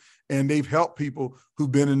 4 of them, and they've helped people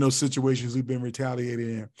who've been in those situations, who've been retaliated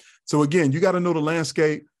in. So again, you got to know the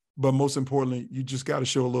landscape, but most importantly, you just got to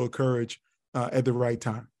show a little courage at the right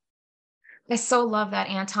time. I so love that,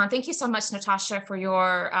 Anton. Thank you so much, Natasha, for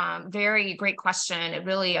your very great question. It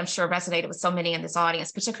really, I'm sure, resonated with so many in this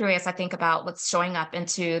audience, particularly as I think about what's showing up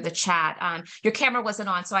into the chat. Your camera wasn't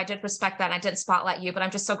on, so I did respect that. I didn't spotlight you, but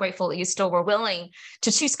I'm just so grateful that you still were willing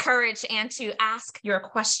to choose courage and to ask your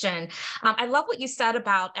question. I love what you said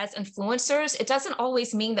about as influencers, it doesn't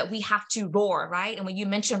always mean that we have to roar, right? And when you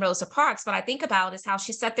mentioned Rosa Parks, what I think about is how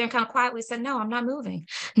she sat there and kind of quietly said, no, I'm not moving.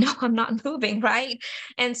 No, I'm not moving, right?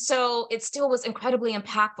 And so it still was incredibly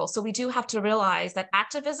impactful. So we do have to realize that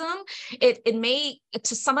activism, it may,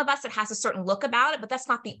 to some of us, it has a certain look about it, but that's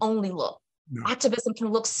not the only look. No. Activism can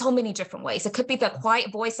look so many different ways. It could be the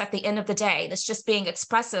quiet voice at the end of the day that's just being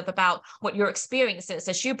expressive about what your experience is,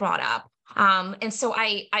 as you brought up. And so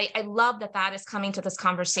I love that that is coming to this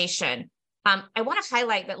conversation. I want to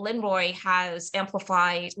highlight that Linroy has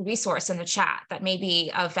amplified resource in the chat that may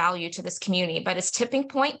be of value to this community, but it's Tipping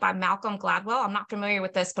Point by Malcolm Gladwell. I'm not familiar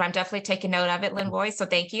with this, but I'm definitely taking note of it, Linroy, so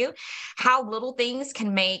thank you. How little things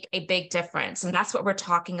can make a big difference. And that's what we're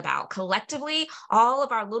talking about. Collectively, all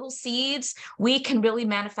of our little seeds, we can really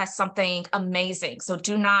manifest something amazing. So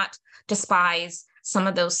do not despise some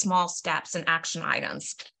of those small steps and action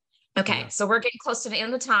items. Okay, so we're getting close to the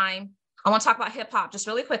end of the time. I want to talk about hip hop just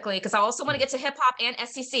really quickly, because I also want to get to hip hop and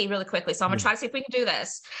SEC really quickly. So I'm going to try to see if we can do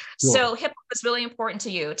this. Sure. So hip hop is really important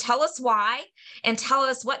to you. Tell us why, and tell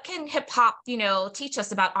us what can hip hop, teach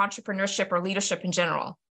us about entrepreneurship or leadership in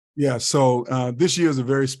general. Yeah. So this year is a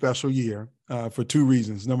very special year for two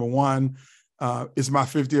reasons. Number one, it's my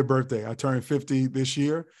 50th birthday. I turned 50 this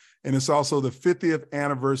year, and it's also the 50th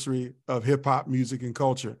anniversary of hip hop music and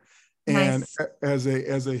culture. And nice.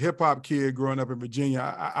 as a hip hop kid growing up in Virginia,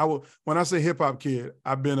 I will, when I say hip hop kid,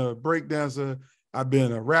 I've been a break dancer, I've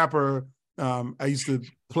been a rapper. I used to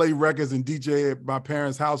play records and DJ at my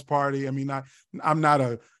parents' house party. I mean, I'm not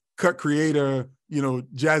a cut creator,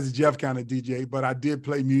 Jazzy Jeff kind of DJ, but I did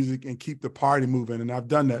play music and keep the party moving, and I've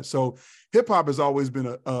done that. So hip hop has always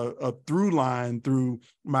been a through line through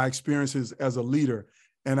my experiences as a leader.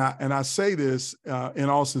 And I say this in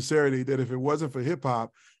all sincerity, that if it wasn't for hip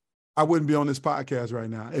hop, I wouldn't be on this podcast right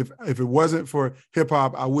now. If it wasn't for hip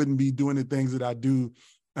hop, I wouldn't be doing the things that I do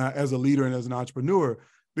as a leader and as an entrepreneur,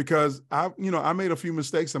 because I made a few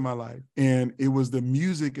mistakes in my life, and it was the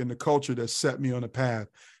music and the culture that set me on a path.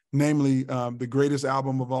 Namely, the greatest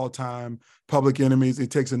album of all time, Public Enemy's "It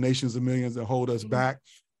Takes a Nations of Millions to Hold Us Back."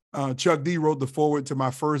 Chuck D wrote the foreword to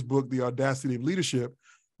my first book, The Audacity of Leadership,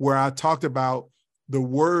 where I talked about the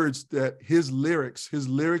words that his lyrics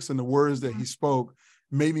and the words that he spoke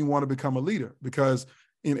made me want to become a leader, because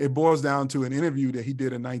it boils down to an interview that he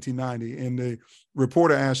did in 1990. And the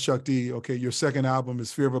reporter asked Chuck D, okay, your second album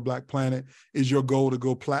is Fear of a Black Planet. Is your goal to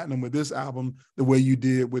go platinum with this album the way you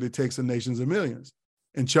did with It Takes a Nations of Millions?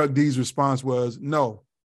 And Chuck D's response was, no,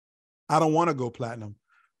 I don't want to go platinum.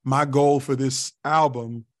 My goal for this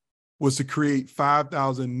album was to create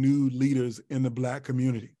 5,000 new leaders in the Black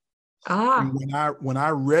community. And when I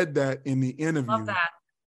read that in the interview,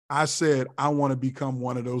 I said, I want to become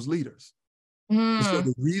one of those leaders. So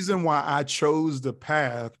the reason why I chose the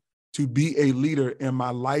path to be a leader in my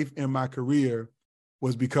life and my career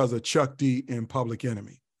was because of Chuck D and Public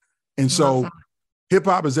Enemy. And so hip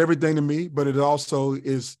hop is everything to me, but it also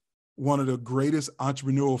is one of the greatest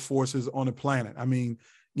entrepreneurial forces on the planet. I mean,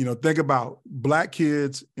 think about Black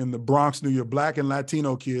kids in the Bronx, New York, Black and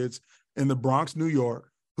Latino kids in the Bronx, New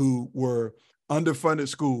York, who were underfunded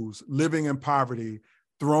schools, living in poverty,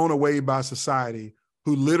 thrown away by society,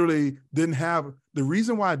 who literally didn't have, the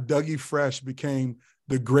reason why Dougie Fresh became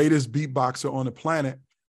the greatest beatboxer on the planet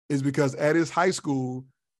is because at his high school,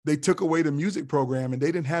 they took away the music program and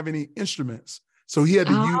they didn't have any instruments. So he had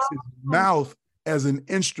to use his mouth as an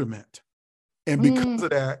instrument. And because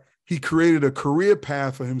of that, he created a career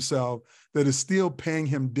path for himself that is still paying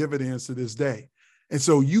him dividends to this day. And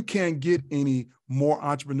so you can't get any more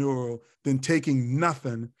entrepreneurial than taking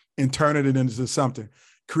nothing and turning it into something.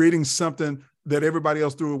 Creating something that everybody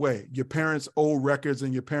else threw away, your parents' old records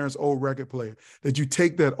and your parents' old record player, that you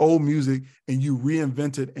take that old music and you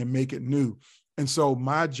reinvent it and make it new. And so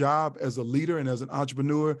my job as a leader and as an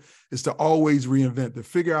entrepreneur is to always reinvent, to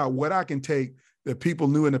figure out what I can take that people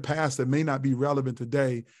knew in the past that may not be relevant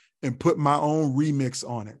today and put my own remix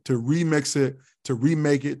on it, to remix it, to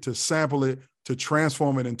remake it, to sample it, to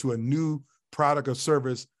transform it into a new product or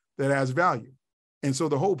service that adds value. And so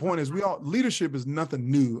the whole point is leadership is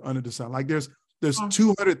nothing new under the sun. Like there's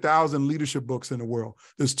 200,000 leadership books in the world.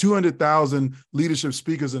 There's 200,000 leadership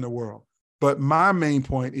speakers in the world. But my main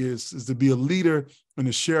point is to be a leader and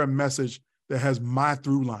to share a message that has my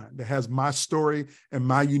through line, that has my story and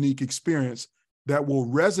my unique experience that will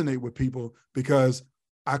resonate with people, because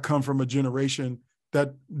I come from a generation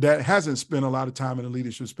that hasn't spent a lot of time in the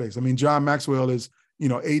leadership space. I mean, John Maxwell is,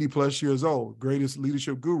 80 plus years old, greatest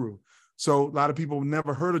leadership guru. So a lot of people have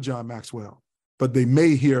never heard of John Maxwell, but they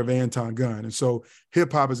may hear of Anton Gunn. And so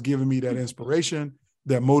hip hop has given me that inspiration,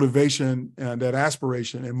 that motivation, and that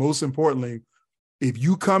aspiration. And most importantly, if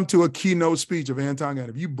you come to a keynote speech of Anton Gunn,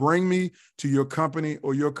 if you bring me to your company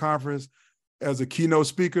or your conference as a keynote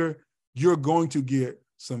speaker, you're going to get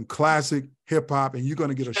some classic hip hop, and you're going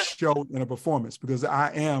to get a show and a performance, because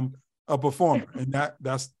I am a performer, and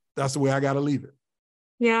that's the way I got to leave it.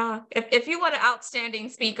 Yeah. If you want an outstanding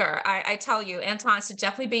speaker, I tell you, Anton should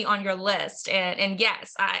definitely be on your list. And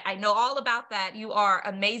yes, I know all about that. You are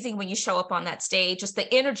amazing when you show up on that stage, just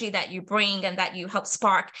the energy that you bring and that you help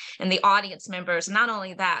spark in the audience members. Not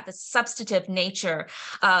only that, the substantive nature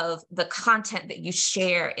of the content that you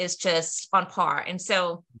share is just on par. And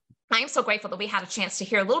so I am so grateful that we had a chance to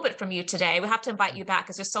hear a little bit from you today. We have to invite you back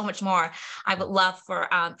because there's so much more I would love for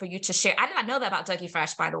you to share. I did not know that about Dougie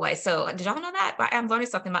Fresh, by the way. So did y'all know that? I'm learning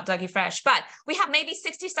something about Dougie Fresh, but we have maybe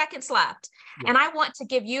 60 seconds left. Yeah. And I want to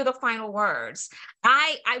give you the final words.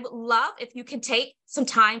 I would love if you can take some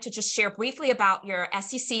time to just share briefly about your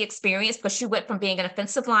SEC experience, because you went from being an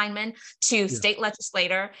offensive lineman to state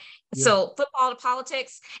legislator. So football to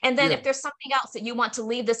politics. And then if there's something else that you want to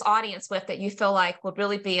leave this audience with that you feel like would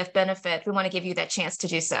really be of benefit, we want to give you that chance to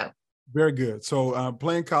do so. Very good. So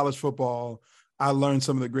playing college football, I learned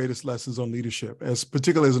some of the greatest lessons on leadership,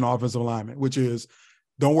 particularly as an offensive lineman, which is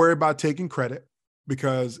don't worry about taking credit,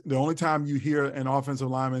 because the only time you hear an offensive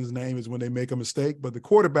lineman's name is when they make a mistake, but the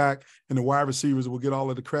quarterback and the wide receivers will get all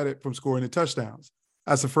of the credit from scoring the touchdowns.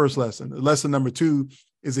 That's the first lesson. Lesson number 2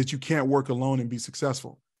 is that you can't work alone and be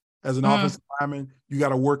successful. As an offensive lineman, you got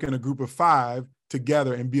to work in a group of 5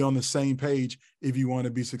 together and be on the same page if you want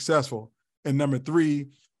to be successful. And number 3,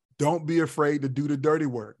 don't be afraid to do the dirty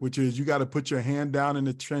work, which is you got to put your hand down in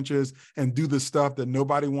the trenches and do the stuff that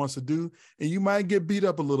nobody wants to do. And you might get beat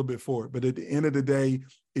up a little bit for it. But at the end of the day,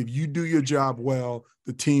 if you do your job well,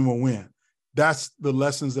 the team will win. That's the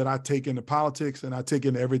lessons that I take into politics, and I take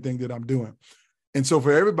into everything that I'm doing. And so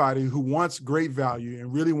for everybody who wants great value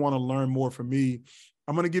and really want to learn more from me,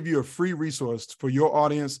 I'm going to give you a free resource for your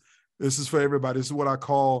audience. This is for everybody. This is what I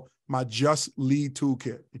call my Just Lead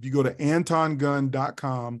Toolkit. If you go to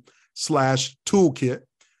antongunn.com/toolkit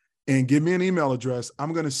and give me an email address,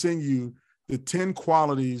 I'm going to send you the 10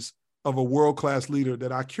 qualities of a world-class leader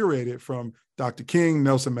that I curated from Dr. King,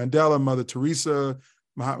 Nelson Mandela, Mother Teresa,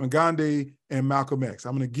 Mahatma Gandhi, and Malcolm X.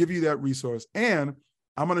 I'm going to give you that resource, and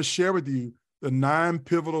I'm going to share with you the 9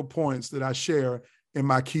 pivotal points that I share in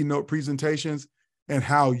my keynote presentations, and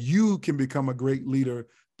how you can become a great leader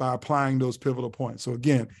by applying those pivotal points. So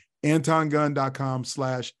again,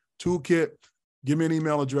 antongunn.com/toolkit. Give me an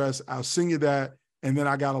email address. I'll send you that. And then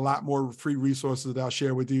I got a lot more free resources that I'll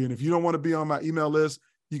share with you. And if you don't want to be on my email list,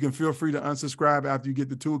 you can feel free to unsubscribe after you get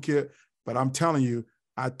the toolkit. But I'm telling you,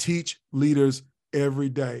 I teach leaders every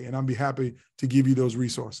day, and I'll be happy to give you those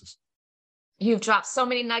resources. You've dropped so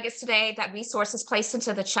many nuggets today. That resource is placed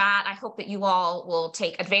into the chat. I hope that you all will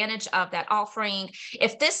take advantage of that offering.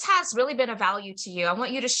 If this has really been of value to you, I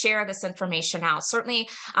want you to share this information out. Certainly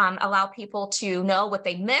allow people to know what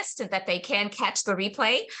they missed and that they can catch the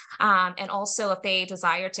replay. And also, if they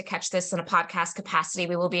desire to catch this in a podcast capacity,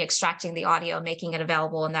 we will be extracting the audio, making it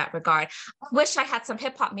available in that regard. I wish I had some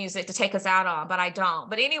hip hop music to take us out on, but I don't.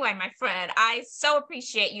 But anyway, my friend, I so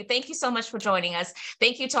appreciate you. Thank you so much for joining us.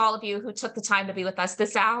 Thank you to all of you who took the time to be with us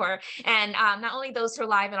this hour. And not only those who are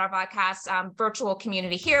live in our podcast virtual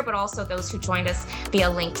community here, but also those who joined us via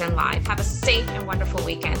LinkedIn Live. Have a safe and wonderful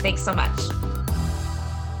weekend. Thanks so much.